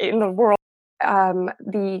camera in the world.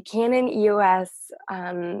 The Canon EOS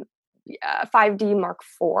 5D Mark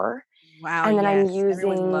IV, Wow, and then I'm yes.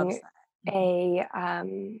 Everyone loves using that.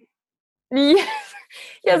 Mhm. a yes,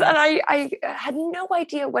 yes, and Yes. I had no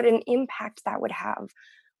idea what an impact that would have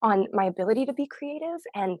on my ability to be creative.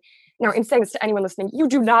 And now, in saying this to anyone listening, you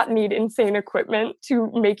do not need insane equipment to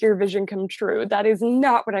make your vision come true. That is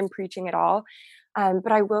not what I'm preaching at all.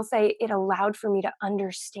 But I will say it allowed for me to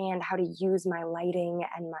understand how to use my lighting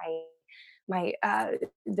and my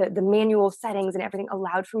the manual settings and everything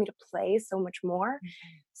allowed for me to play so much more.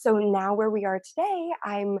 Mhm. So now where we are today,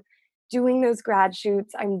 I'm doing those grad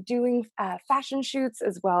shoots. I'm doing fashion shoots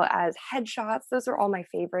as well as headshots. Those are all my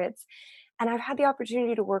favorites. And I've had the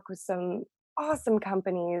opportunity to work with some awesome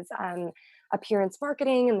companies, Appearance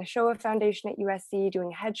Marketing and the Showa Foundation at USC,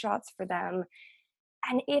 doing headshots for them.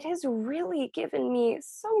 And it has really given me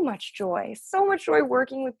so much joy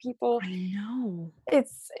working with people. I know.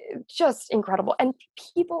 It's just incredible. And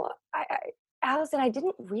people, Allison, I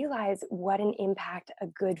didn't realize what an impact a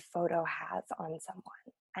good photo has on someone.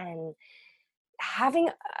 And having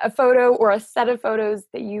a photo or a set of photos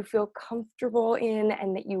that you feel comfortable in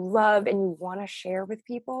and that you love and you want to share with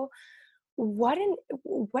people, what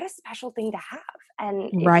a special thing to have.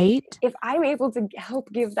 And Right? if I'm able to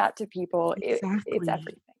help give that to people, it's Exactly.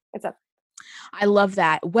 everything. It's everything. I love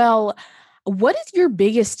that. Well, what is your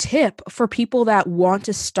biggest tip for people that want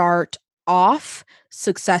to start off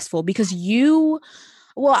successful? Because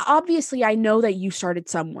well, obviously I know that you started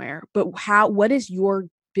somewhere, but what is your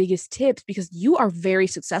biggest tips because you are very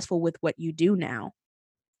successful with what you do now?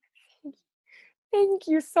 Thank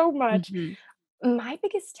you so much. Mhm. My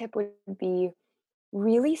biggest tip would be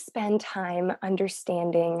really spend time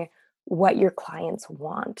understanding what your clients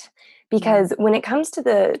want. Because when it comes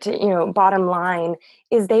to bottom line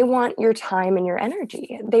is they want your time and your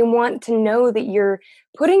energy. They want to know that you're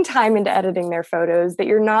putting time into editing their photos, that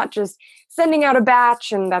you're not just sending out a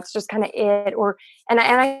batch and that's just kind of it. And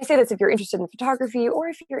I say this if you're interested in photography or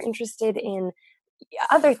if you're interested in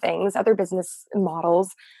other things, other business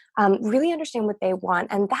models, really understand what they want.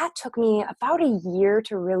 And that took me about a year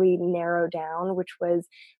to really narrow down, which was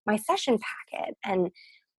my session packet. And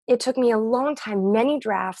it took me a long time, many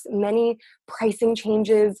drafts, many pricing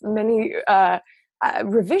changes, many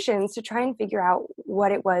revisions to try and figure out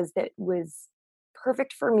what it was that was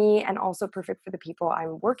perfect for me and also perfect for the people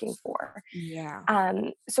I'm working for. Yeah.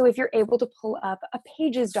 So if you're able to pull up a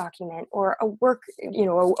Pages document or a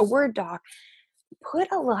Word doc,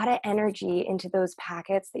 put a lot of energy into those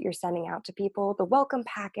packets that you're sending out to people, the welcome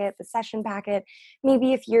packet, the session packet.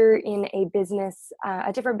 Maybe if you're in a business,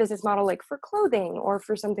 a different business model, like for clothing or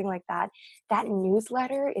for something like that, that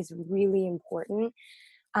newsletter is really important.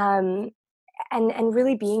 And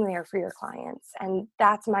really being there for your clients. And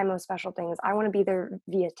that's my most special thing is I want to be there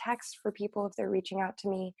via text for people if they're reaching out to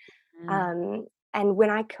me. And when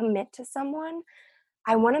I commit to someone,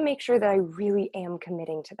 I want to make sure that I really am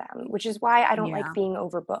committing to them, which is why I don't like Yeah, being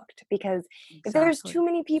overbooked, because if there's exactly. too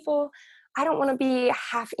many people, I don't want to be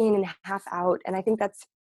half in and half out. And I think that's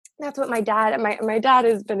what my dad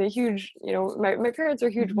has been a huge, my parents are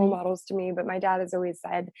huge role Mhm. models to me, but my dad has always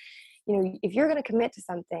said, if you're going to commit to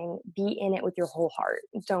something, be in it with your whole heart.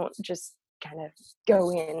 Don't just kind of go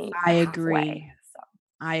in I halfway. agree. So,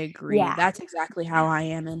 I agree. yeah. That's exactly how Yeah. I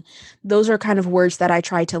am, and those are kind of words that I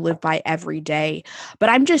try to live by every day. But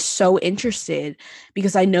I'm just so interested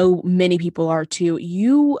because I know many people are too.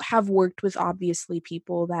 You have worked with obviously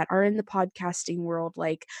people that are in the podcasting world,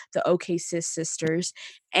 like the OK Sis sisters,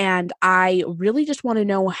 and I really just want to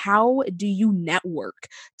know, how do you network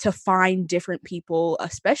to find different people,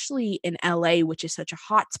 especially in LA, which is such a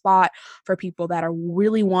hot spot for people that are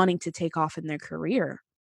really wanting to take off in their career?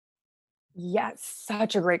 Yes,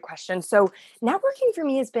 such a great question. So, networking for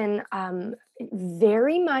me has been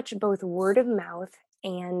very much both word of mouth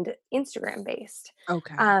and Instagram based.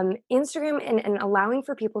 Okay. Instagram and allowing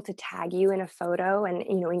for people to tag you in a photo and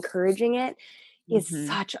encouraging it is Mhm.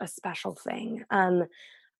 such a special thing.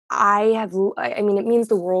 I mean, it means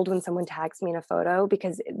the world when someone tags me in a photo,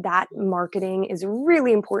 because that marketing is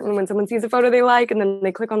really important when someone sees a photo they like and then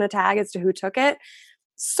they click on the tag as to who took it.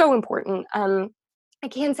 So important. I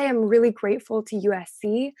can say I'm really grateful to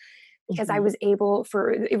USC because I Mhm. was able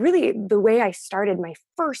for really the way I started my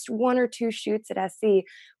first one or two shoots at SC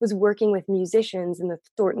was working with musicians in the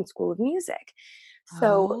Thornton School of Music.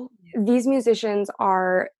 So Oh, these musicians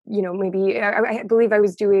are, maybe I believe I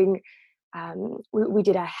was doing we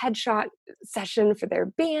did a headshot session for their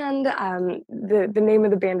band. The name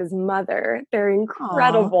of the band is Mother. They're aw,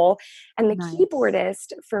 incredible. And the nice.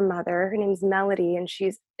 keyboardist for Mother, her name's Melody, and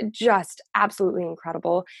she's just absolutely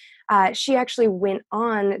incredible. She actually went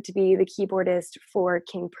on to be the keyboardist for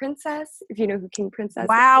King Princess, if you know who King Princess is.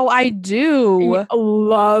 Wow, I do.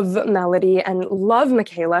 Love Melody and love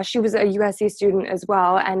Michaela. She was a USC student as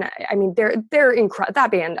well, and I mean they're incredible.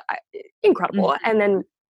 That band, incredible. Mhm. And then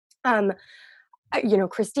um,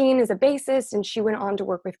 Christine is a bassist and she went on to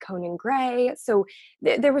work with Conan Gray. So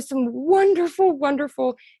there was some wonderful,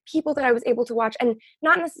 wonderful people that I was able to watch, and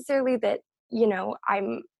not necessarily that,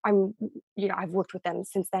 I've worked with them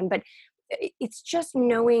since then, but it's just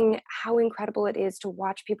knowing how incredible it is to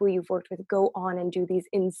watch people you've worked with go on and do these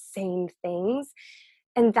insane things.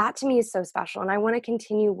 And that to me is so special. And I want to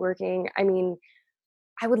continue working. I mean,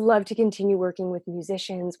 I would love to continue working with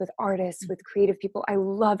musicians, with artists, with creative people. I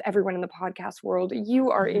love everyone in the podcast world.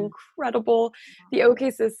 You are Mhm. incredible. The Aw,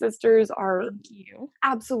 OK Sis sisters are thank you.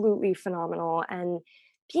 absolutely phenomenal. And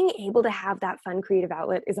being able to have that fun creative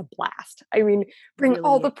outlet is a blast. I mean, bring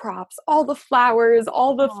all Really the is. props, all the flowers,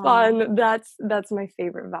 all the Aw, fun. That's my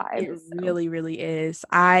favorite vibe. it So really, really is.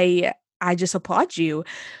 I just applaud you.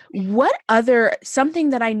 What other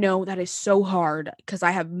something that I know that is so hard, because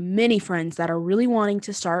I have many friends that are really wanting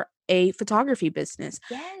to start a photography business.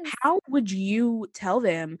 yes. How would you tell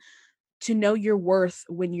them to know your worth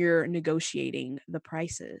when you're negotiating the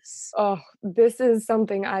prices? Oh, this is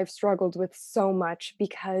something I've struggled with so much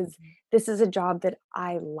because Mhm. this is a job that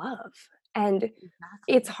I love. And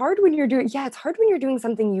it's Exactly. hard when it's hard when you're doing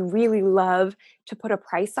something you really love to put a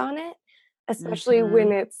price on it, especially when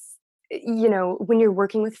Mhm. when you're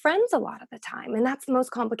working with friends a lot of the time. And that's the most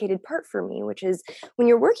complicated part for me, which is when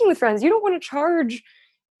you're working with friends, you don't want to charge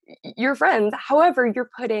your friends. However, you're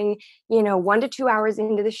putting, 1 to 2 hours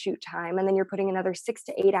into the shoot time, and then you're putting another 6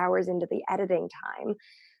 to 8 hours into the editing time.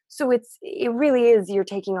 So it really is, you're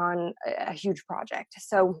taking on a huge project.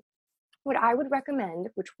 So what I would recommend,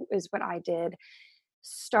 which is what I did,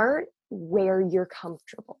 start where you're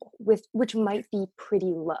comfortable with, which might be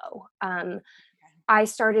pretty low. I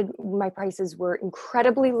started, my prices were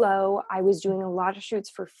incredibly low. I was doing a lot of shoots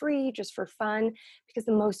for free, just for fun, because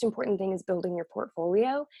the most important thing is building your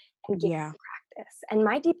portfolio and getting Yeah, practice. And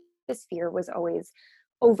my deepest fear was always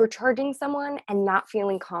overcharging someone and not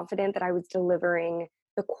feeling confident that I was delivering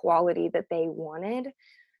the quality that they wanted. So,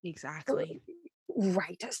 exactly.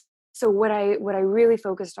 right. So what I really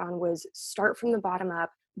focused on was start from the bottom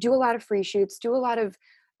up, do a lot of free shoots, do a lot of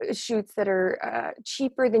shoots that are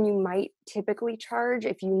cheaper than you might typically charge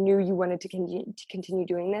if you knew you wanted to continue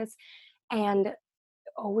doing this, and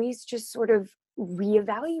always just sort of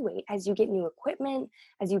reevaluate as you get new equipment,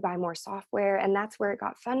 as you buy more software. And that's where it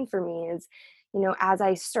got fun for me is, as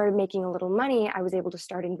I started making a little money, I was able to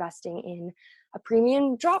start investing in a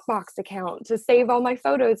premium Dropbox account to save all my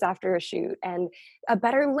photos after a shoot, and a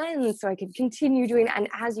better lens so I could continue doing that. And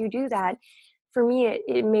as you do that, for me,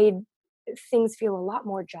 it made things feel a lot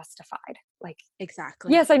more justified. Like,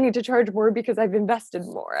 Exactly. yes, I need to charge more because I've invested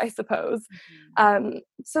more, I suppose. Mhm.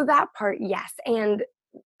 So that part, yes. And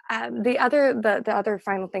the other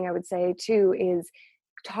final thing I would say too is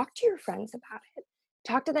talk to your friends about it.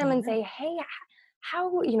 Talk to them and Yeah. say, hey,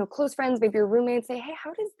 how, close friends, maybe your roommates, say, hey,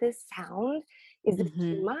 how does this sound? Is this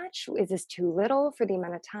too Mhm. much? Is this too little for the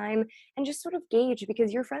amount of time? And just sort of gauge,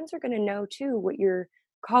 because your friends are going to know too what your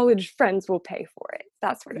college friends will pay for it,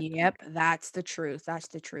 that sort of thing. Yep, that's the truth. That's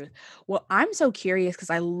the truth. Well, I'm so curious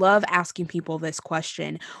because I love asking people this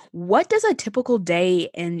question. What does a typical day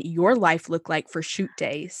in your life look like for shoot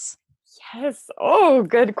days? Yes. Oh,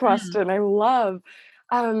 good Mm. question. I love.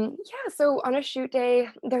 Yeah, so on a shoot day,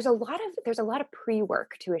 there's a lot of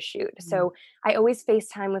pre-work to a shoot. Mm. So I always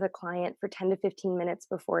FaceTime with a client for 10 to 15 minutes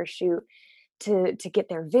before a shoot to get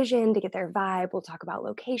their vision, to get their vibe. We'll talk about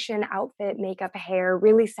location, outfit, makeup, hair,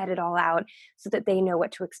 really set it all out so that they know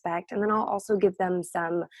what to expect. And then I'll also give them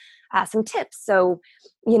some tips. So,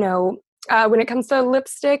 you know, when it comes to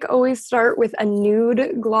lipstick, always start with a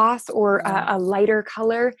nude gloss or Yeah. a lighter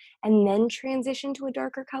color, and then transition to a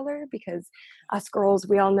darker color, because us girls,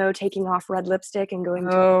 we all know taking off red lipstick and going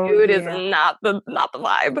to Oh, nude is yeah. not the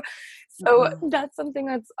vibe. So Mm-mm. that's something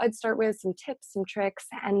I'd start with, some tips, some tricks,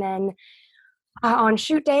 and then on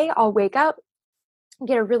shoot day, I'll wake up,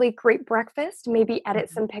 get a really great breakfast, maybe edit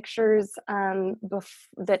Mhm. some pictures from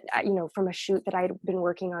a shoot that I'd been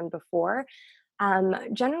working on before.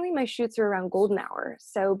 Generally, my shoots are around golden hour,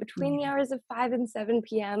 so between the Yeah. hours of 5 and 7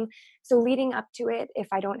 p.m. So leading up to it, if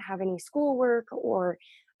I don't have any schoolwork, or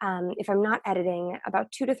if I'm not editing,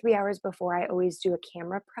 about 2 to 3 hours before, I always do a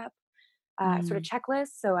camera prep sort of Mm.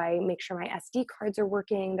 checklist. So I make sure my SD cards are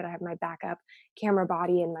working, that I have my backup camera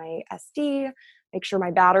body in my SD, make sure my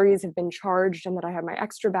batteries have been charged, and that I have my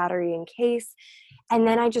extra battery in case. And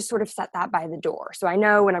then I just sort of set that by the door. So I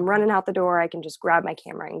know when I'm Okay. running out the door, I can just grab my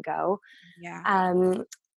camera and go. Yeah. Um,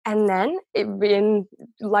 and then in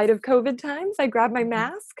light of COVID times, I grab my Mhm.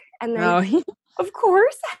 mask, and then, Oh, of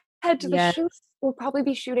course, head to the yes. shoot. We'll probably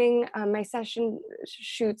be shooting, my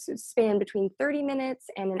shoots span between 30 minutes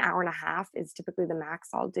and an hour and a half is typically the max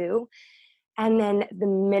I'll do. And then the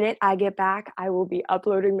minute I get back, I will be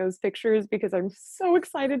uploading those pictures because I'm so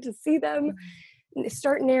excited to see them,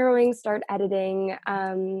 start narrowing, start editing,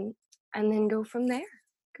 and then go from there.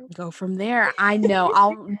 Go. Go from there. I know.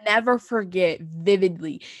 I'll never forget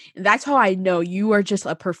vividly. That's how I know you are just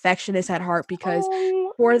a perfectionist at heart because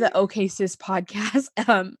Oh, for the OK Sis podcast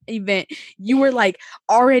event, you were like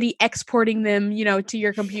already exporting them, to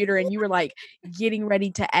your computer and you were like getting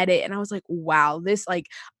ready to edit. And I was like, wow, this like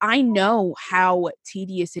I know how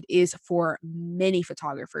tedious it is for many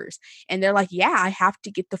photographers. And they're like, yeah, I have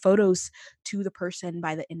to get the photos to the person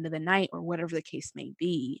by the end of the night or whatever the case may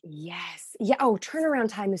be. yes. Yeah. Oh, turnaround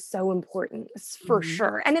time is so important, for Mhm.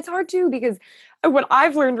 sure. And it's hard too, because what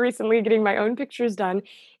I've learned recently getting my own pictures done,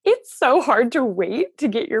 it's so hard to wait to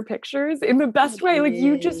get your pictures in the best It way. Like is.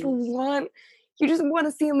 you just want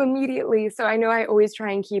to see them immediately. So I know I always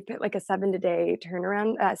try and keep it like a 7 to 10 day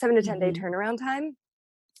Mhm. turnaround time,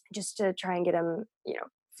 just to try and get them,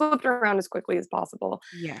 flipped around as quickly as possible.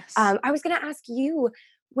 Yes. I was going to ask you,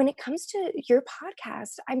 when it comes to your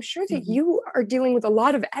podcast, I'm sure that Mhm. you are dealing with a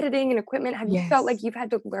lot of editing and equipment. Have you felt like Yes. you've had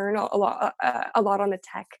to learn a lot on the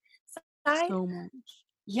tech side? So much.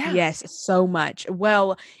 Yeah. Yes, so much.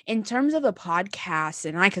 Well, in terms of the podcast,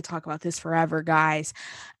 and I could talk about this forever, guys,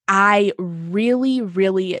 I really,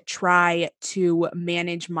 really try to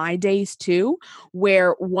manage my days too,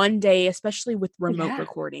 where one day, especially with remote Yeah.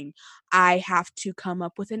 recording, I have to come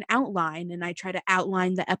up with an outline and I try to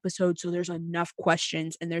outline the episode so there's enough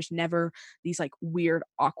questions and there's never these like weird,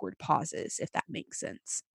 awkward pauses, if that makes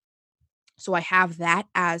sense. So I have that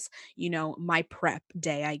as, my prep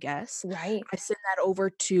day, I guess. Right. I send that over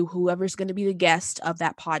to whoever's going to be the guest of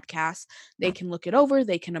that podcast. They can look it over,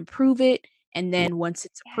 they can approve it. And then once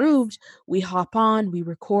it's Yes. approved, we hop on, we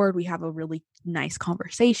record, we have a really nice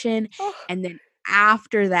conversation. Oh, And then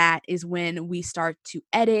after that is when we start to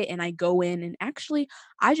edit and I go in and actually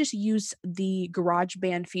I just use the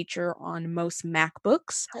GarageBand feature on most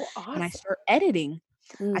MacBooks how and I awesome. start editing.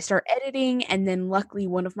 I Mm. start editing, and then luckily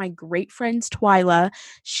one of my great friends, Twyla,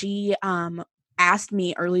 she asked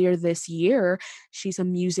me earlier this year. She's a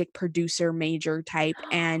music producer major type,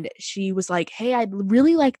 and she was like, "Hey, I'd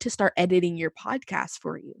really like to start editing your podcast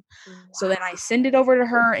for you." So then I send it Wow. over to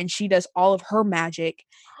her, and she does all of her magic,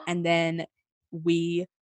 and then we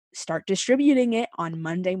start distributing it on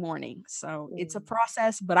Monday morning. So it's a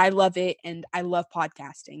process, but I love it and I love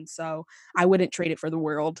podcasting. So I wouldn't trade it for the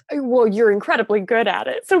world. Well, you're incredibly good at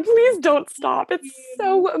it, so please don't Thank stop. It's you.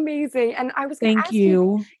 so amazing, and I was gonna Thank ask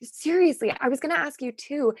you you. seriously, I was gonna ask you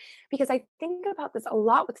too, because I think about this a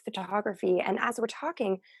lot with photography, and as we're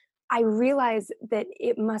talking, I realize that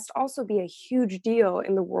it must also be a huge deal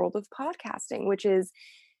in the world of podcasting, which is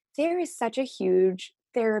there is such a huge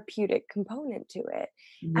therapeutic component to it.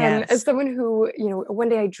 And as Yes, someone who, one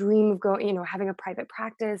day I dream of going, having a private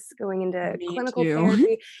practice, going into me clinical too.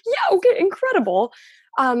 therapy. Yeah, okay, incredible.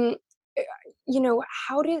 Um, eh,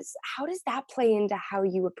 how does that play into how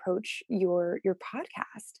you approach your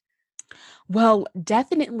podcast? Well,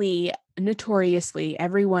 definitely, notoriously,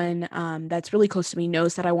 everyone that's really close to me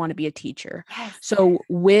knows that I want to be a teacher. Yes. So,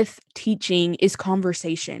 with teaching is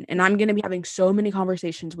conversation, and I'm going to be having so many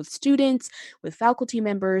conversations with students, with faculty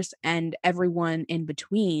members, and everyone in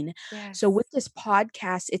between. So, Yes. with this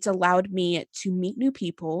podcast, it's allowed me to meet new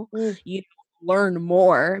people, Mm, you know, learn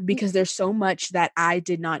more because there's so much that I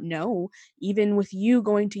did not know. Even with you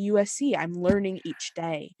going to USC, I'm learning each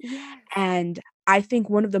day. yes. And I think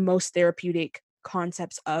one of the most therapeutic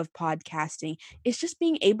concepts of podcasting is just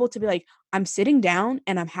being able to be like, I'm sitting down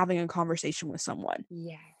and I'm having a conversation with someone.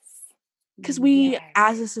 Yes. Because we Yes.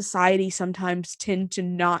 as a society sometimes tend to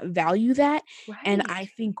not value that. And Right. I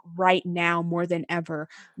think right now more than ever,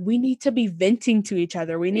 we need to be venting to each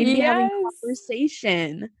other. We need to be having Yes.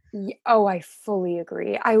 conversation. Oh, I fully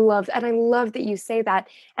agree. I love that you say that.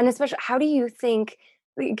 And especially, how do you think?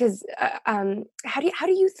 Because how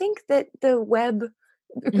do you think that the web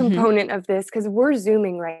Mhm. component of this? Because we're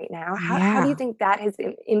zooming right now. How do you Yeah. think that has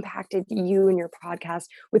impacted you and your podcast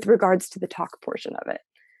with regards to the talk portion of it?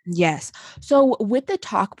 Yes. So with the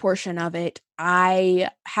talk portion of it, I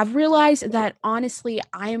have realized that honestly,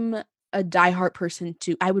 I'm a diehard person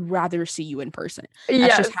too. I would rather see you in person.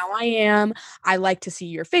 That's just Yes. how I am. I like to see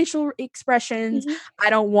your facial expressions. Mhm. I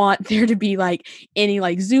don't want there to be like any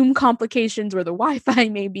like Zoom complications where the Wi-Fi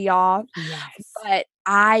may be off. Yes. But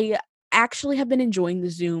I actually have been enjoying the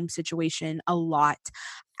Zoom situation a lot.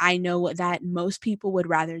 I know that most people would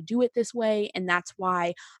rather do it this way, and that's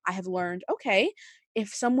why I have learned, okay, if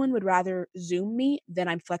someone would rather Zoom me, then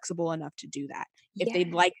I'm flexible enough to do that. If they'd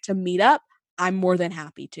Yes. like to meet up, I'm more than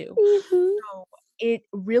happy to. Mhm. So it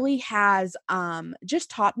really has just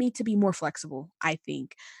taught me to be more flexible, I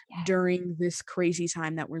think, Yes. during this crazy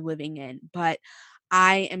time that we're living in. But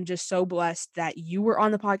I am just so blessed that you were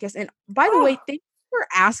on the podcast. And by the way, Oh. thank you for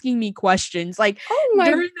asking me questions. Like Oh my.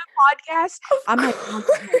 during the podcast, Of I'm like,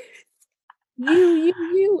 course.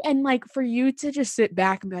 you, and like for you to just sit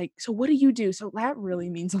back and be like, so what do you do? So that really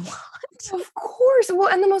means a lot. Of course. Well,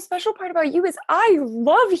 and the most special part about you is I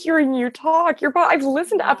love hearing you talk. I've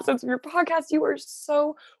listened to Aw. episodes of your podcast. You are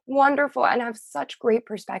so wonderful and have such great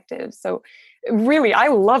perspectives. So, really, I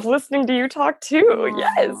love listening to you talk too.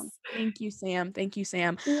 Yes. Aw, thank you, Sam. Thank you,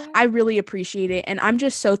 Sam. Yeah. I really appreciate it, and I'm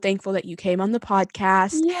just so thankful that you came on the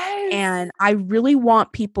podcast, Yes. and I really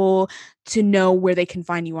want people to know where they can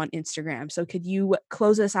find you on Instagram. So could you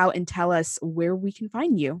close us out and tell us where we can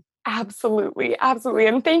find you? Absolutely, absolutely,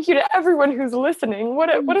 and thank you to everyone who's listening.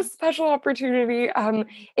 What a special opportunity.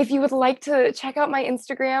 If you would like to check out my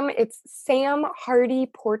Instagram, it's Sam Hardy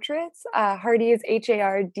Portraits. Hardy is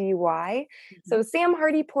Hardy, so Mhm. Sam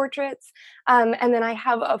Hardy Portraits. And then I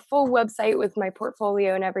have a full website with my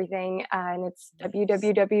portfolio and everything, and it's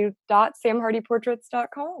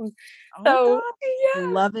www.samhardyportraits.com. Oh my So, god. yeah.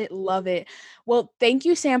 Love it, love it. Well, thank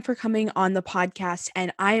you, Sam, for coming on the podcast,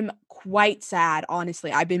 and I'm quite sad,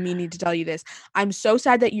 honestly. I've been meaning to tell you this. I'm so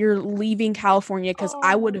sad that you're leaving California because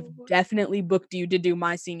I would have Oh. definitely booked you to do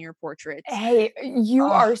my senior portraits. Hey, you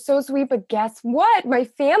Oh, are so sweet, but guess what? My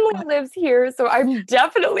family lives here, so I'm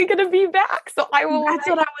definitely gonna be back. So I will that's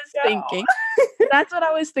let what I was you thinking. know. That's what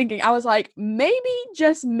I was thinking. I was like, maybe,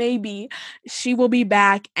 just maybe, she will be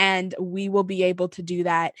back and we will be able to do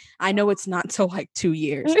that. I know it's not till like 2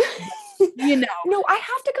 years, but, you know, No, I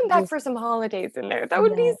have to come back we'll for some holidays in there. That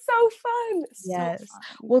would be yeah. so fun. So Yes. fun.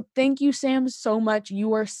 Well, thank you, Sam, so much.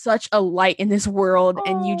 You are such a light in this world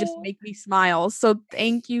and you just Oh, make me smile. So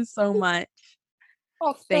thank you so much.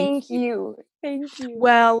 oh, Thank thank you. you. Thank you.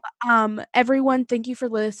 Well, everyone, thank you for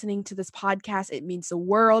listening to this podcast. It means the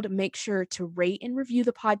world. Make sure to rate and review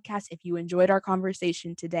the podcast if you enjoyed our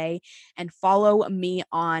conversation today, and follow me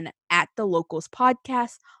on at the Locals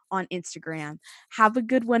Podcast on Instagram. Have a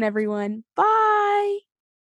good one, everyone. Bye.